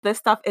This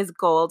stuff is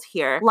gold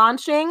here.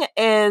 Launching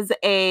is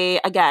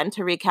again,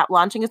 to recap,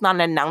 launching is not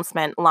an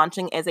announcement.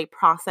 Launching is a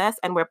process,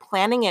 and we're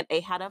planning it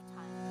ahead of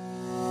time.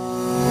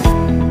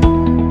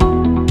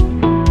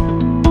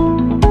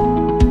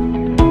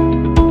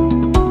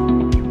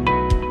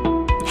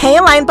 Hey,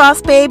 Align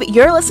Boss Babe,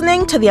 you're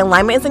listening to the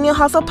Alignment is in Your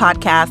Hustle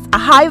podcast, a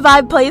high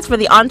vibe place for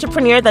the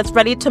entrepreneur that's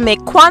ready to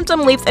make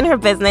quantum leaps in her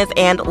business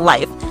and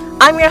life.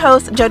 I'm your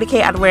host, Jody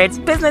K. Edwards,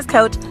 business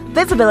coach,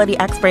 visibility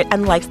expert,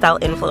 and lifestyle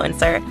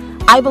influencer.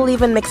 I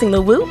believe in mixing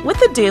the woo with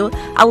the do,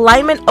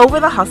 alignment over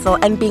the hustle,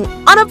 and being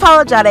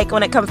unapologetic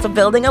when it comes to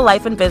building a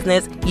life and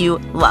business you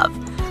love.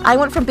 I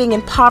went from being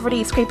in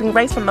poverty, scraping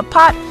rice from the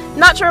pot,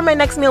 not sure where my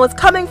next meal was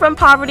coming from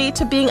poverty,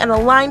 to being an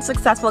aligned,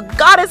 successful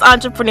goddess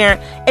entrepreneur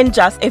in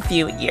just a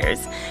few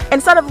years.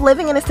 Instead of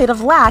living in a state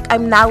of lack,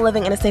 I'm now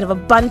living in a state of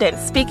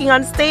abundance, speaking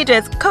on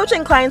stages,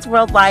 coaching clients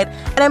worldwide,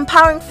 and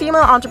empowering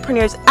female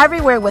entrepreneurs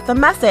everywhere with a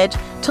message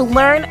to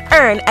learn,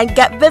 earn, and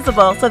get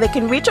visible so they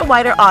can reach a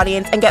wider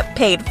audience and get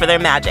paid for their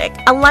magic.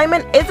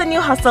 Alignment is a New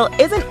Hustle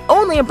isn't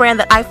only a brand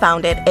that I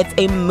founded, it's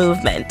a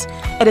movement.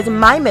 It is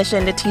my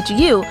mission to teach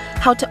you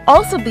how to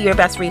also be your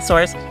best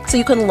resource so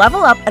you can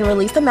level up and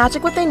release the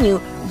magic within you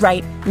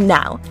right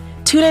now.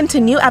 Tune in to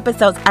new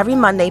episodes every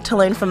Monday to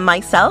learn from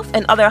myself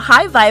and other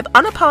high-vibe,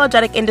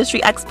 unapologetic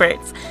industry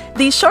experts.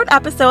 These short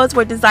episodes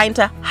were designed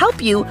to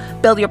help you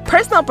build your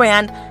personal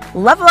brand,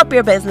 level up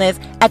your business,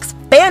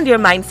 expand your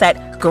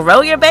mindset,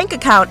 grow your bank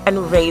account,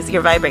 and raise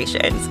your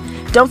vibrations.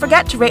 Don't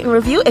forget to rate and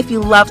review if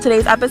you love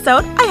today's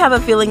episode. I have a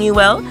feeling you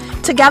will.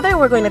 Together,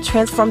 we're going to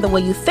transform the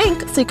way you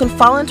think so you can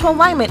fall into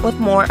alignment with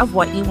more of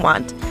what you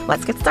want.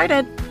 Let's get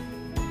started.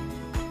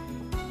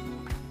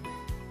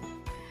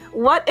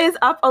 What is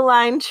up,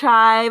 Align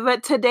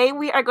Tribe? Today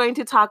we are going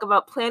to talk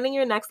about planning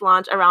your next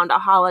launch around a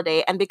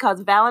holiday. And because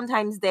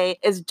Valentine's Day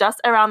is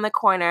just around the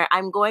corner,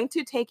 I'm going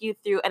to take you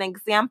through an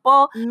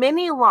example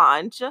mini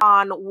launch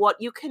on what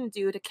you can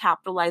do to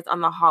capitalize on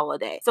the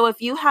holiday. So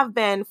if you have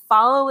been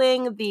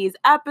following these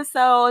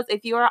episodes,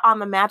 if you are on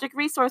the Magic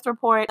Resource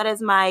Report, that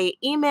is my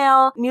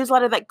email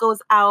newsletter that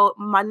goes out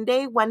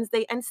Monday,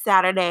 Wednesday, and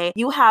Saturday,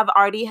 you have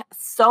already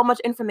so much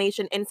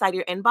information inside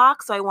your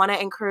inbox. So I want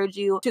to encourage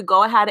you to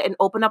go ahead and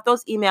open up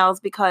those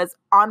emails, because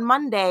on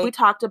Monday we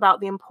talked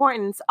about the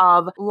importance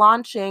of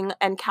launching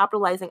and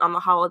capitalizing on the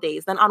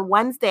holidays. Then on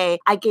Wednesday,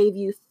 I gave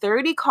you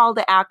 30 call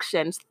to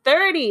actions,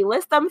 30,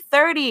 list them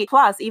 30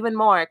 plus even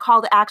more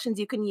call to actions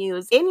you can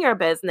use in your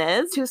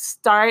business to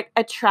start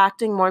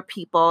attracting more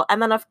people.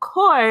 And then of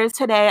course,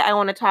 today I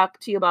want to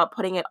talk to you about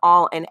putting it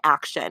all in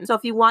action. So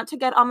if you want to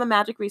get on the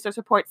Magic Resource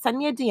Report, send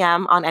me a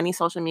DM on any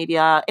social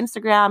media,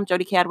 Instagram,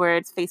 Jody K.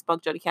 Edwards,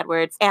 Facebook, Jody K.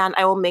 Edwards, and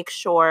I will make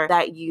sure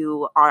that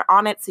you are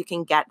on it so you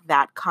can get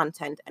that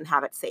content and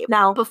have it saved.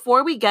 Now,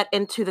 before we get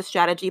into the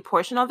strategy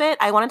portion of it,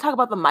 I want to talk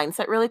about the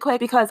mindset really quick,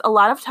 because a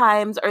lot of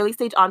times early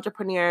stage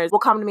entrepreneurs will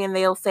come to me and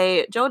they'll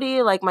say,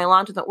 Jody, like my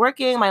launch isn't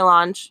working. My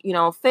launch,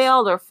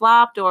 failed or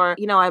flopped, or,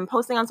 I'm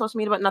posting on social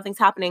media, but nothing's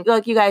happening.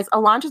 Like, you guys, a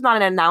launch is not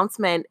an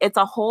announcement. It's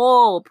a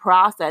whole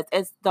process.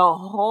 It's the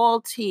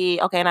whole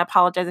tea. Okay. And I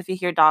apologize if you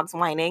hear dogs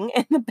whining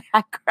in the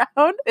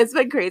background. It's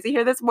been crazy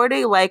here this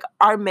morning. Like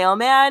our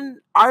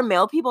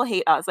mail people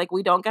hate us. Like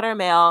we don't get our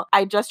mail.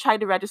 I just tried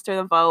to register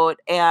the vote,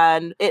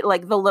 and it,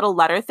 like the little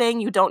letter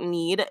thing, you don't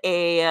need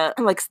a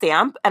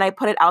stamp, and I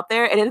put it out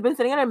there, and it has been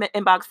sitting in our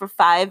inbox for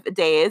 5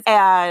 days.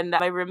 And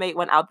my roommate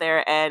went out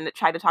there and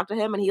tried to talk to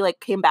him, and he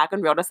came back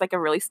and wrote us a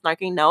really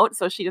snarky note.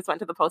 So she just went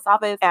to the post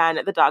office, and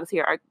the dogs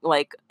here are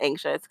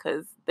anxious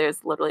because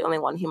there's literally only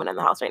one human in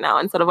the house right now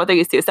instead of what they're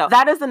used to. So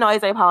that is the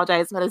noise. I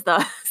apologize. That is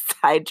the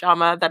side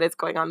drama that is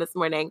going on this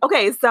morning.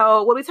 Okay,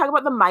 so when we talk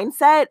about the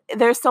mindset,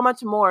 there's so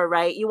much more,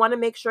 right? You want to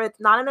make sure it's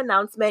not an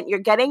announcement. You're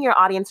getting your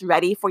audience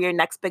ready for your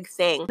next big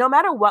thing. No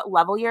matter what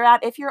level you're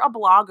at, if you're a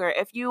blogger,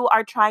 if you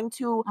are trying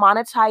to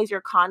monetize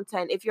your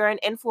content, if you're an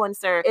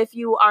influencer, if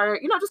you are,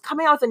 just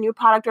coming out with a new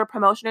product or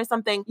promotion or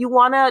something, you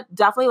want to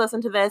definitely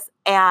listen to this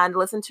and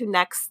listen to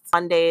next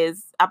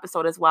Monday's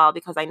episode as well,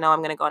 because I know I'm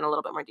going to go in a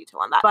little bit more detail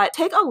on that. But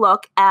take a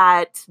look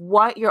at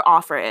what your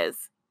offer is.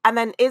 And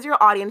then, is your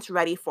audience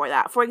ready for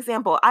that? For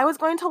example, I was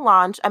going to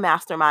launch a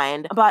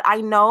mastermind, but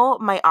I know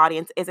my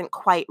audience isn't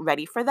quite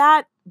ready for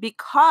that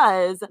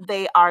because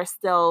they are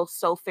still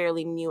so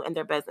fairly new in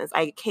their business.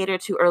 I cater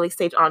to early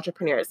stage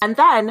entrepreneurs. And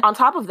then on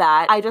top of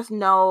that, I just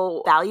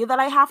know value that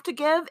I have to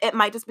give. It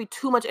might just be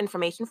too much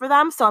information for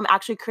them. So I'm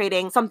actually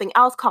creating something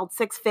else called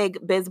Six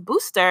Fig Biz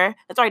Booster.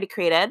 It's already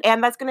created.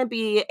 And that's going to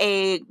be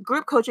a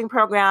group coaching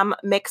program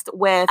mixed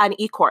with an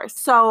e-course.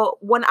 So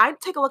when I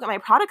take a look at my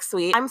product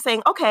suite, I'm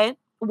saying, okay,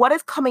 what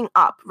is coming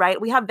up, right?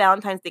 We have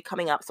Valentine's Day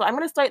coming up. So I'm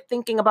going to start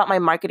thinking about my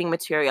marketing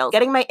materials,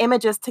 getting my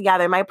images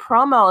together, my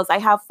promos. I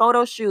have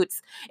photo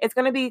shoots. It's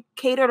going to be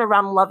catered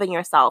around loving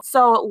yourself.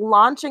 So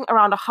launching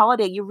around a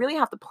holiday, you really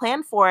have to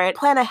plan for it,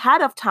 plan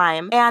ahead of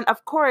time. And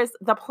of course,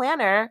 the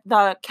planner,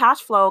 the cash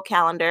flow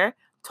calendar,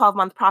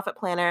 12-month profit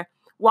planner,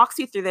 walks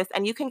you through this,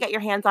 and you can get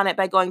your hands on it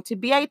by going to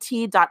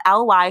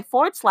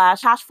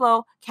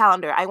bit.ly/cashflow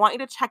calendar. I want you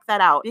to check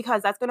that out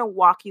because that's going to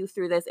walk you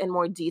through this in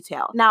more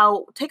detail.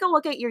 Now, take a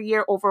look at your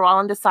year overall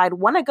and decide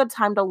when a good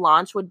time to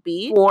launch would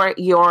be for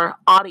your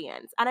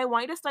audience. And I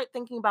want you to start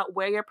thinking about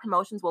where your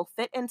promotions will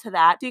fit into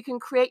that so you can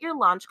create your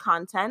launch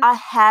content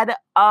ahead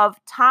of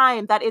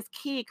time. That is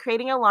key,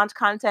 creating your launch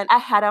content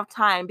ahead of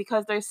time,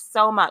 because there's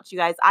so much, you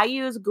guys. I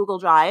use Google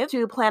Drive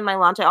to plan my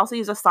launch. I also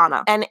use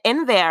Asana. And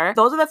in there,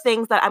 those are the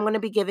things that I'm going to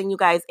be giving you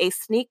guys a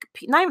sneak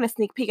peek, not even a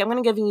sneak peek, I'm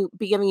going to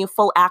be giving you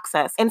full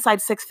access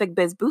inside Six Fig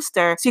Biz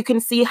Booster so you can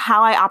see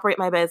how I operate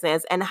my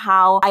business and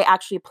how I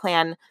actually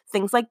plan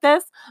things like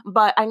this.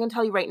 But I'm going to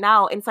tell you right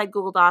now, inside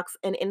Google Docs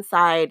and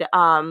inside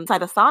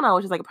Asana,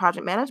 which is like a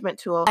project management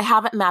tool, I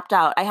have it mapped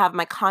out. I have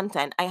my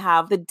content. I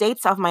have the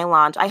dates of my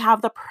launch. I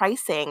have the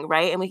pricing,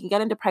 right? And we can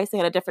get into pricing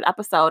in a different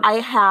episode. I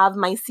have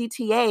my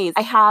CTAs.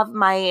 I have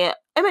my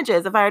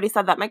images, if I already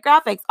said that, my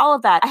graphics, all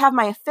of that. I have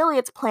my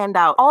affiliates planned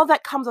out. All of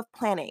that comes with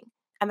planning,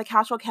 and the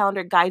Cashflow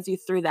Calendar guides you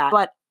through that.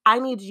 But I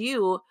need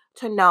you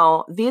to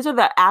know these are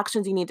the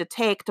actions you need to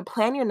take to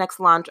plan your next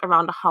launch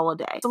around a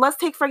holiday. So let's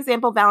take, for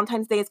example,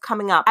 Valentine's Day is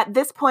coming up. At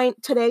this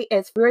point, today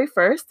is February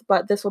 1st,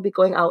 but this will be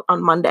going out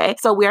on Monday.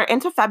 So we are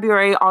into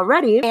February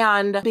already.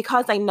 And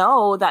because I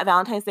know that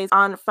Valentine's Day is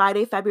on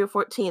Friday, February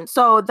 14th.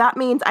 So that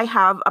means I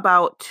have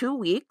about 2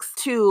 weeks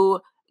to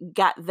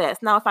get this.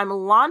 Now, if I'm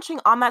launching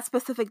on that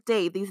specific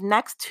day, these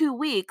next 2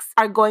 weeks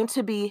are going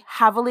to be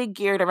heavily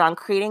geared around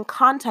creating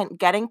content,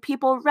 getting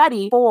people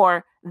ready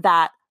for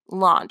that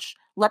launch.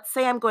 Let's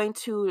say I'm going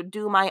to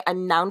do my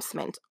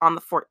announcement on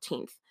the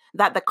 14th,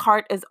 that the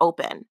cart is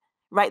open,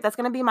 right? That's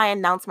going to be my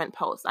announcement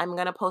post. I'm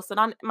going to post it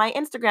on my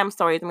Instagram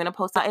stories. I'm going to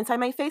post it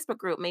inside my Facebook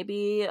group,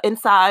 maybe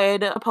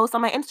inside a post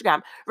on my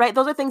Instagram, right?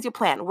 Those are things you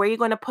plan. Where are you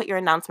going to put your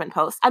announcement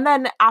post? And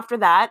then after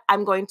that,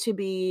 I'm going to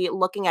be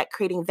looking at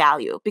creating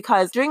value,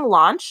 because during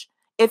launch,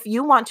 if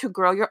you want to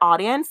grow your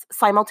audience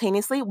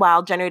simultaneously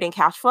while generating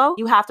cash flow,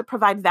 you have to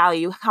provide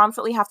value. You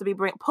constantly have to be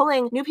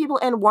pulling new people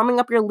in, warming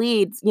up your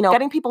leads,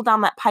 getting people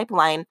down that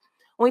pipeline.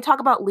 When we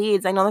talk about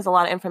leads, I know there's a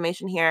lot of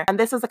information here, and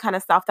this is the kind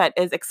of stuff that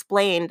is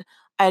explained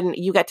and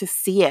you get to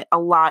see it a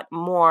lot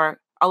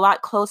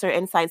closer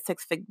inside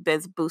Six Fig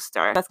Biz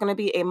Booster. That's going to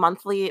be a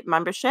monthly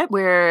membership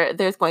where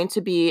there's going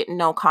to be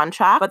no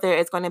contract, but there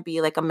is going to be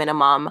like a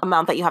minimum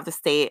amount that you have to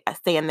stay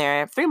in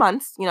there 3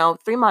 months,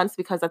 3 months,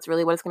 because that's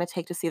really what it's going to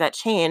take to see that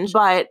change.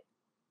 But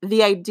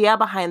the idea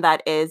behind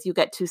that is you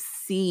get to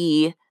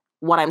see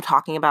what I'm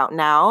talking about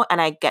now,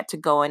 and I get to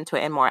go into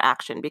it in more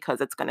action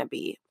because it's going to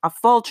be a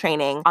full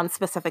training on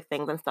specific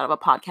things instead of a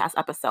podcast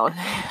episode.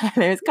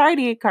 There's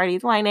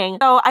Cardi's whining.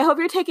 So I hope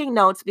you're taking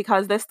notes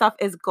because this stuff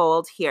is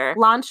gold here.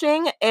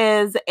 Launching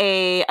is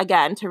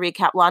again, to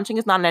recap, launching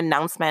is not an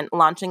announcement.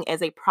 Launching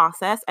is a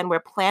process, and we're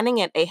planning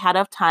it ahead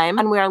of time,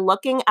 and we are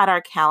looking at our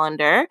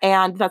calendar.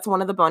 And that's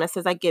one of the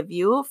bonuses I give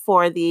you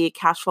for the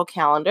Cashflow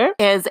Calendar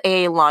is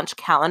a launch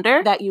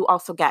calendar that you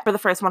also get for the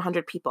first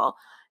 100 people.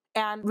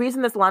 And the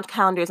reason this launch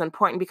calendar is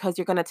important because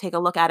you're going to take a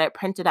look at it,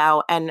 print it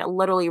out, and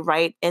literally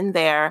write in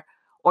there,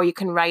 or you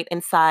can write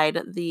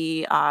inside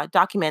the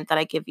document that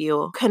I give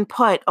you, can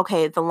put,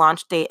 okay, the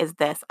launch date is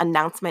this,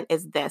 announcement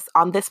is this.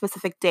 On this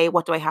specific day,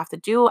 what do I have to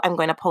do? I'm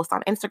going to post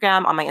on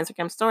Instagram, on my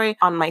Instagram story,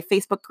 on my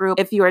Facebook group.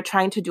 If you are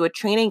trying to do a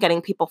training,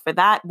 getting people for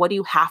that, what do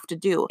you have to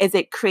do? Is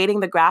it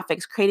creating the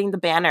graphics, creating the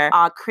banner,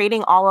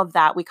 creating all of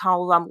that? We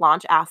call them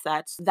launch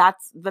assets.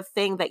 That's the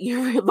thing that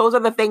those are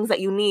the things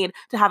that you need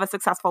to have a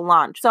successful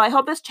launch. So I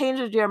hope this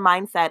changes your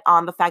mindset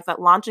on the fact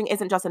that launching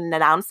isn't just an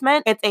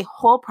announcement. It's a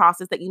whole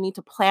process that you need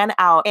to plan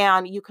out.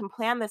 And you can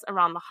plan this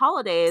around the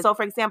holidays. So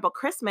for example,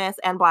 Christmas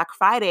and Black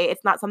Friday,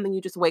 it's not something you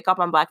just wake up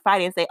on Black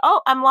Friday and say,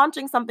 oh, I'm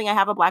launching something. I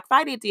have a Black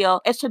Friday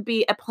deal. It should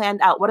be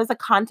planned out. What is the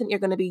content you're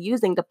going to be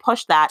using to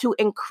push that, to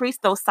increase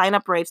those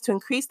sign-up rates, to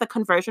increase the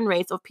conversion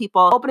rates of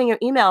people opening your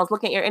emails,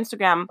 looking at your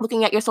Instagram,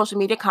 looking at your social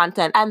media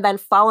content, and then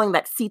following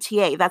that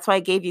CTA. That's why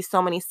I gave you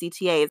so many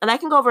CTAs. And I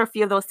can go over a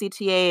few of those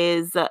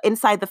CTAs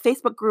inside the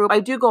Facebook group. I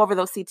do go over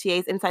those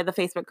CTAs inside the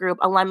Facebook group,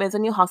 Alignment is a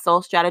New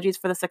Hustle, Strategies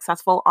for the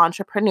Successful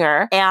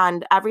Entrepreneur.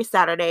 And every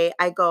Saturday,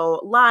 I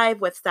go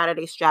live with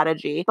Saturday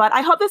Strategy. But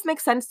I hope this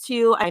makes sense to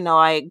you. I know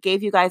I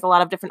gave you guys a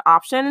lot of different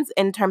options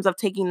in terms of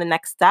taking the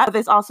next step, but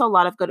there's also a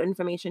lot of good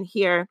information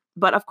here.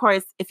 But of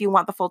course, if you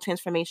want the full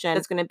transformation,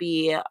 it's going to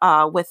be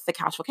with the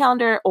Cashflow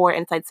Calendar or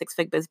inside Six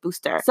Fig Biz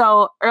Booster.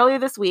 So earlier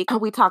this week,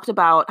 we talked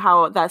about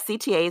how the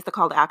CTAs, the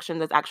call to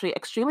action, is actually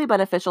extremely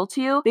beneficial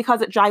to you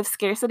because it drives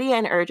scarcity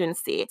and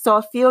urgency. So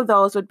a few of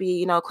those would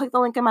be, click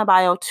the link in my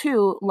bio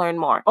to learn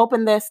more.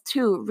 Open this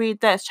to read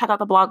this, check out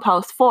the blog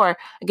post for,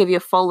 I give you a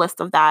full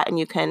list of that, and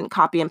you can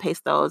copy and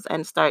paste those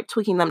and start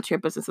tweaking them to your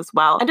business as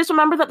well. And just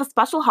remember that the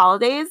special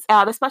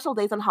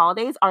days and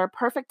holidays are a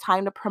perfect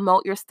time to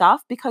promote your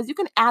stuff because you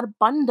can add have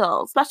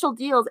bundles, special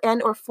deals,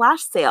 and or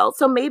flash sales.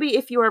 So maybe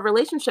if you're a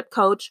relationship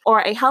coach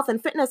or a health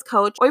and fitness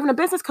coach or even a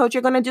business coach,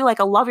 you're going to do like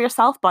a Love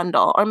Yourself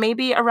bundle. Or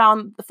maybe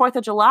around the 4th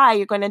of July,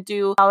 you're going to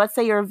do, let's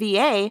say you're a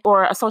VA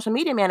or a social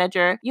media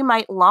manager, you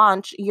might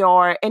launch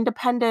your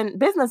independent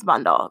business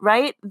bundle,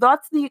 right?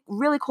 That's the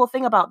really cool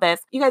thing about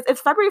this. You guys,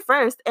 it's February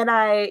 1st, and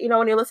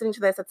when you're listening to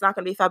this, it's not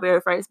going to be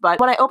February 1st, but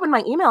when I opened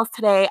my emails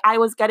today, I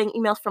was getting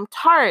emails from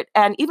Tarte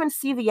and even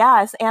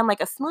CVS and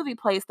like a smoothie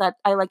place that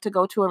I like to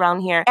go to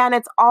around here. And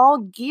it's all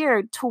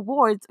geared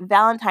towards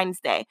Valentine's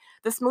Day.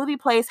 The smoothie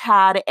place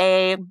had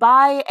a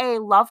buy a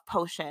love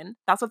potion.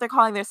 That's what they're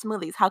calling their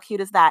smoothies. How cute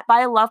is that?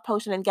 Buy a love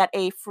potion and get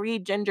a free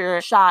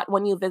ginger shot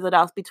when you visit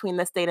us between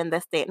this date and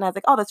this date. And I was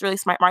like, oh, that's really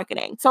smart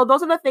marketing. So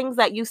those are the things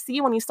that you see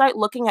when you start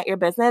looking at your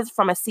business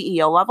from a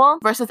CEO level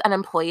versus an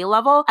employee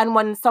level. And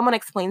when someone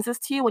explains this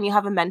to you, when you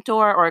have a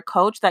mentor or a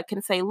coach that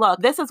can say,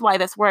 look, this is why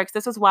this works.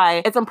 This is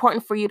why it's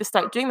important for you to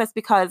start doing this,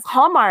 because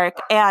Hallmark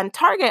and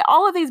Target,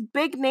 all of these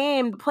big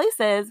name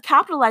places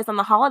capitalize on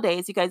the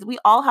holidays. You guys, we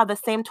all have the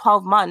same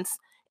 12 months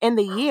in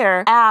the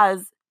year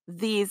as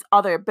these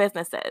other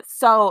businesses.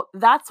 So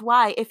that's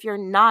why if you're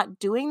not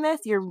doing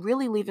this, you're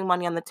really leaving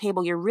money on the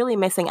table. You're really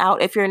missing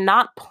out. If you're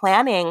not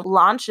planning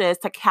launches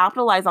to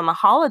capitalize on the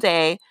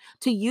holiday,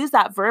 to use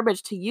that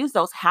verbiage, to use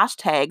those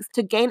hashtags,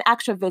 to gain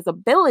extra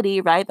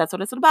visibility, right? That's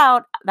what it's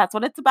about. That's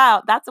what it's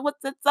about. That's what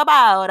it's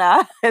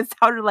about. It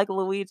sounded like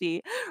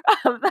Luigi.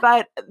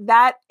 But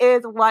that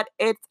is what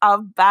it's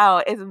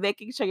about, is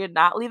making sure you're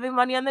not leaving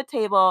money on the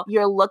table.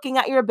 You're looking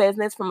at your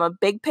business from a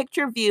big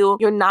picture view.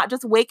 You're not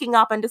just waking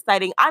up and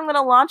deciding, I'm going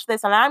to launch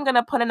this and I'm going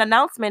to put an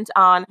announcement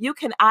on. You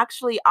can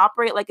actually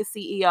operate like a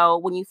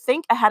CEO when you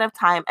think ahead of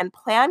time and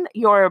plan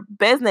your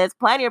business,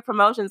 plan your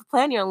promotions,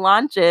 plan your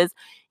launches,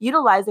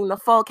 utilizing the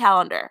full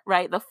calendar,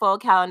 right? The full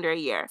calendar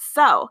year.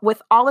 So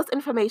with all this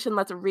information,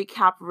 let's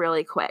recap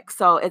really quick.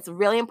 So it's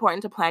really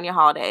important to plan your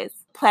holidays,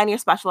 plan your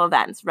special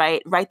events,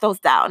 right? Write those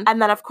down.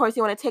 And then of course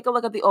you want to take a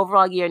look at the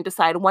overall year and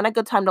decide when a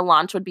good time to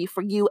launch would be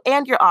for you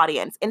and your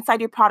audience. Inside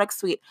your product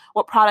suite,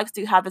 what products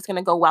do you have that's going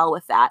to go well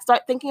with that?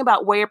 Start thinking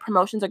about where your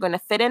promotions are going to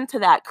fit into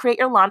that. Create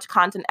your launch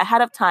content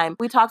ahead of time.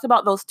 We talked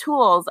about those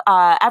tools.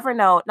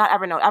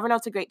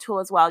 Evernote's a great tool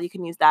as well. You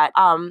can use that.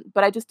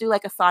 But I just do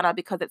like Asana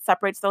because it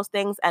separates those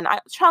things. And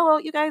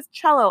Trello, you guys,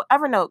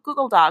 Evernote,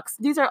 Google Docs.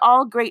 These are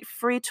all great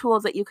free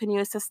tools that you can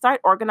use to start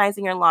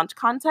organizing your launch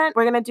content.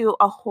 We're going to do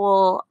a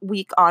whole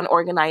week on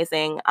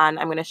organizing, and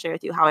I'm going to share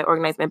with you how I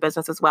organize my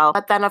business as well.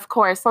 But then, of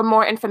course, for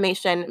more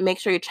information, make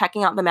sure you're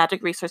checking out the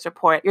Magic Resource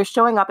Report. You're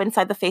showing up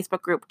inside the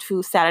Facebook group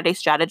to Saturday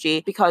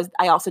Strategy, because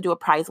I also do a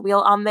prize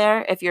wheel on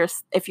there. If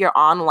you're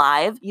on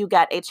live, you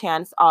get a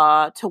chance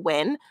to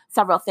win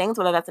several things,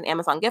 whether that's an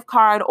Amazon gift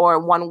card or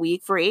 1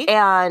 week free.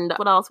 And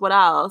what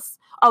else?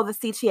 Oh, the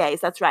CTAs,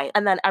 that's right.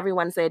 And then every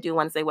Wednesday I do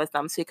Wednesday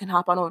Wisdom. So you can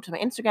hop on over to my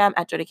Instagram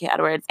at Jody K.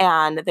 Edwards.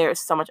 And there's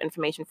so much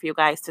information for you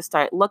guys to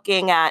start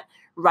looking at,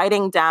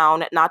 writing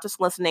down, not just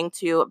listening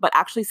to, but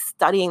actually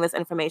studying this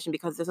information,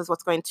 because this is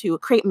what's going to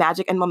create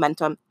magic and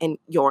momentum in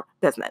your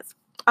business.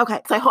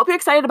 Okay, so I hope you're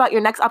excited about your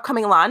next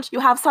upcoming launch.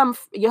 You have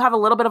a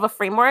little bit of a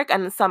framework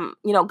and some,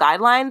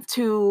 guidelines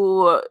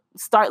to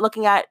start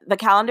looking at the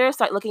calendar,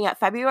 start looking at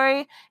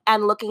February,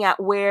 and looking at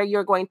where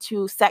you're going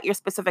to set your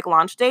specific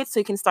launch dates, so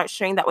you can start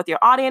sharing that with your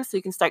audience, so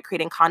you can start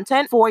creating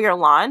content for your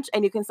launch,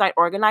 and you can start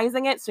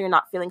organizing it so you're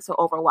not feeling so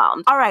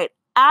overwhelmed. All right.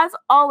 As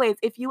always,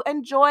 if you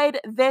enjoyed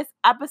this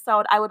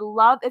episode, I would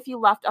love if you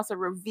left us a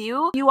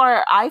review. If you are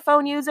an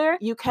iPhone user,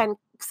 you can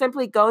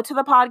simply go to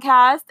the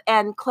podcast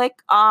and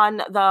click on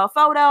the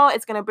photo.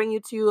 It's going to bring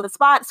you to the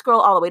spot, scroll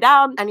all the way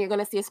down, and you're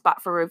going to see a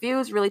spot for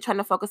reviews. Really trying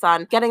to focus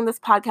on getting this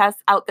podcast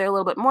out there a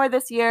little bit more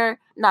this year,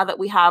 now that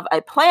we have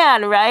a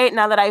plan, right?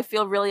 Now that I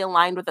feel really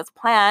aligned with this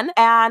plan.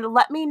 And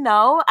let me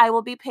know. I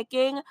will be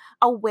picking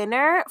a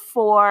winner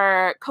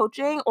for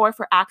coaching or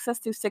for access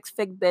to Six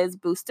Fig Biz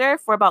Booster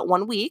for about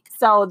 1 week.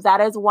 So that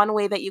is one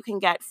way that you can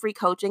get free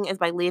coaching, is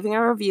by leaving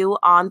a review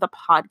on the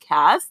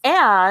podcast.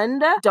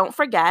 And don't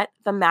forget,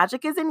 the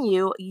magic is in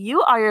you.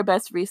 You are your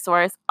best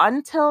resource.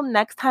 Until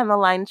next time,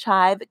 Align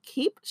Tribe,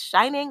 keep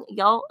shining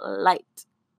your light.